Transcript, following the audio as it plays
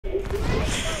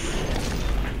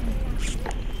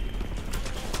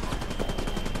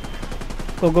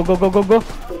Go, go, go, go, go, go.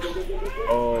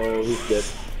 Oh, he's dead.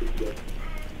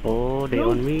 Oh, they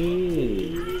on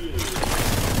me.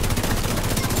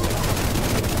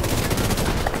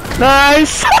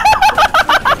 Nice!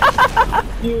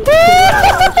 You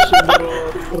trash,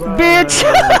 bro. Bitch!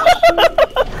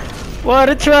 What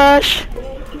a trash!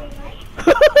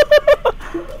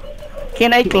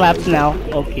 Can I clap now?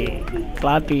 Okay.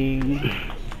 Clapping.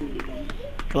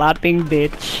 Clapping,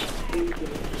 bitch.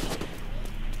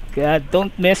 God,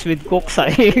 don't mess with Cook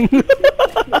saying.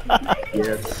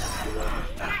 Yes.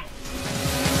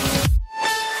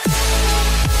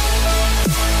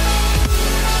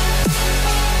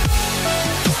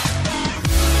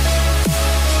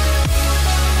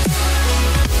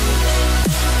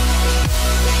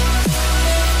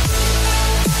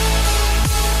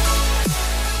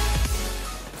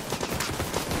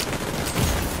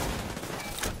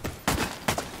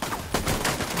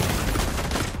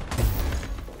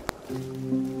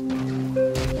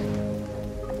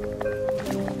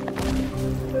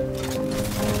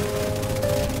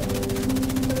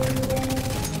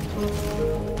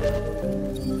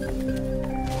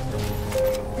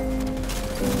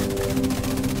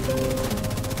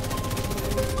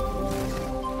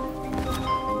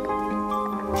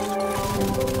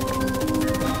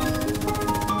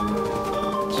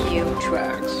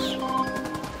 Tracks.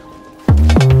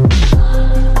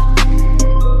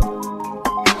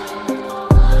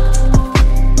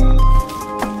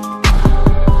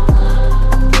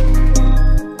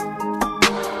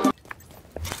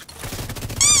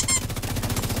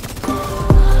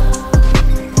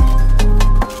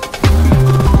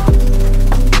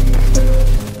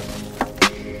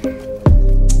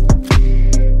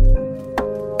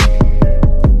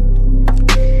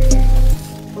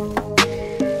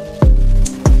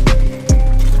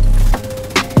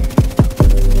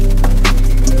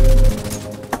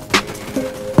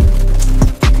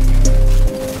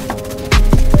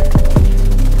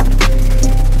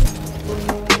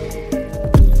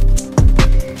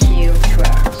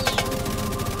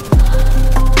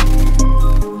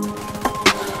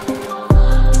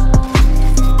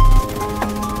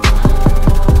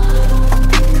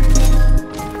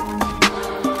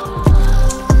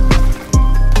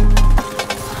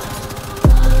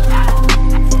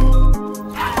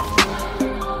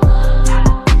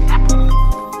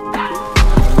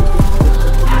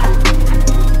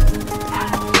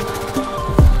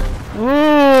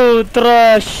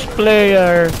 Trash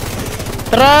player.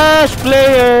 Trash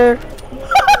player.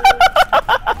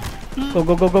 Go,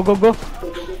 go, go, go, go, go.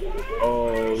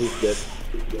 Oh, he's dead.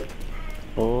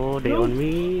 Oh, they on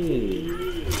me.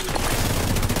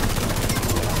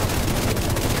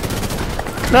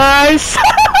 Nice.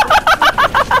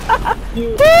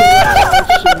 You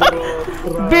trash,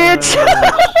 bro. Bitch.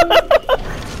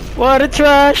 What a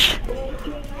trash.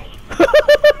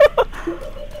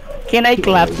 Can I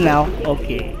clap now?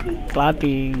 Okay.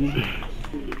 Clapping.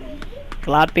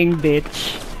 Clapping,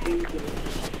 bitch.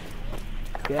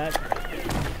 God.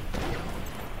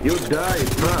 You die,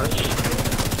 trash.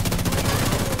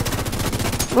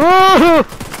 Ooh!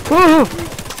 Ooh!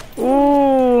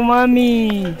 Ooh,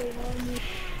 mommy.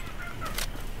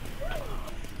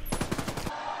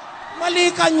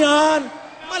 Mali ka niyan!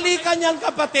 Mali ka niyan,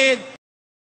 kapatid!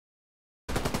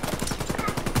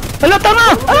 Hala,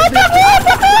 tama! Ah, tama!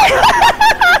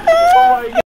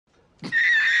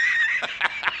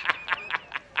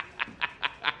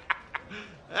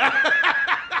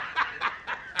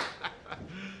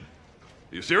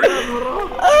 You serious?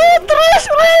 Ah, trash,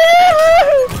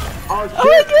 man! Oh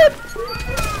my god!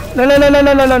 No, no, no, no,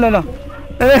 no, no, no, no, no.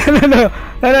 No, no, no,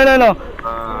 no, no, no, no.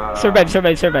 Survive,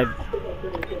 survive, survive.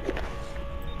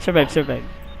 Survive, survive.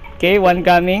 Okay, one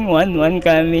coming, one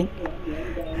coming.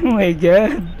 Oh my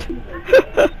god.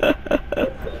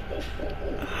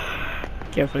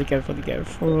 Careful, careful,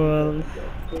 careful.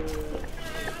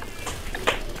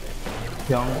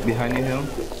 Young, behind you, Young.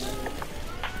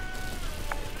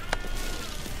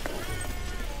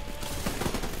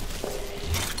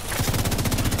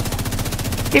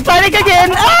 He panic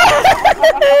again!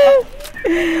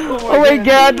 Oh my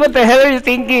god, what the hell are you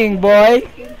thinking, boy?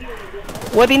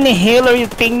 What in the hell are you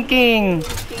thinking?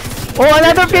 Oh,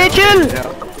 another Pachel!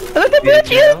 Another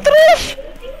Pachel, trash!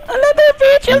 Another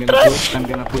Pachel, trash! I'm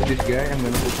gonna put this guy,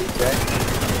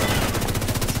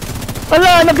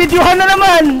 Hala, nabidyohan na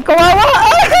naman! Kawawa!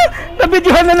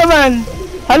 Nabidyohan na naman!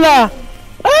 Hala!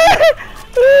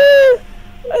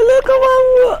 Hala,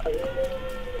 kawawa!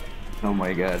 Oh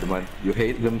my god, man. You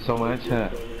hate them so much,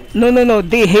 huh? No, no, no.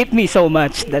 They hate me so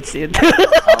much. That's it.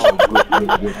 Oh, good,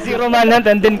 good, good. Zero manhunt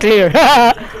and then clear.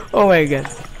 Oh my god.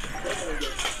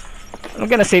 I'm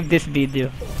gonna save this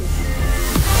video.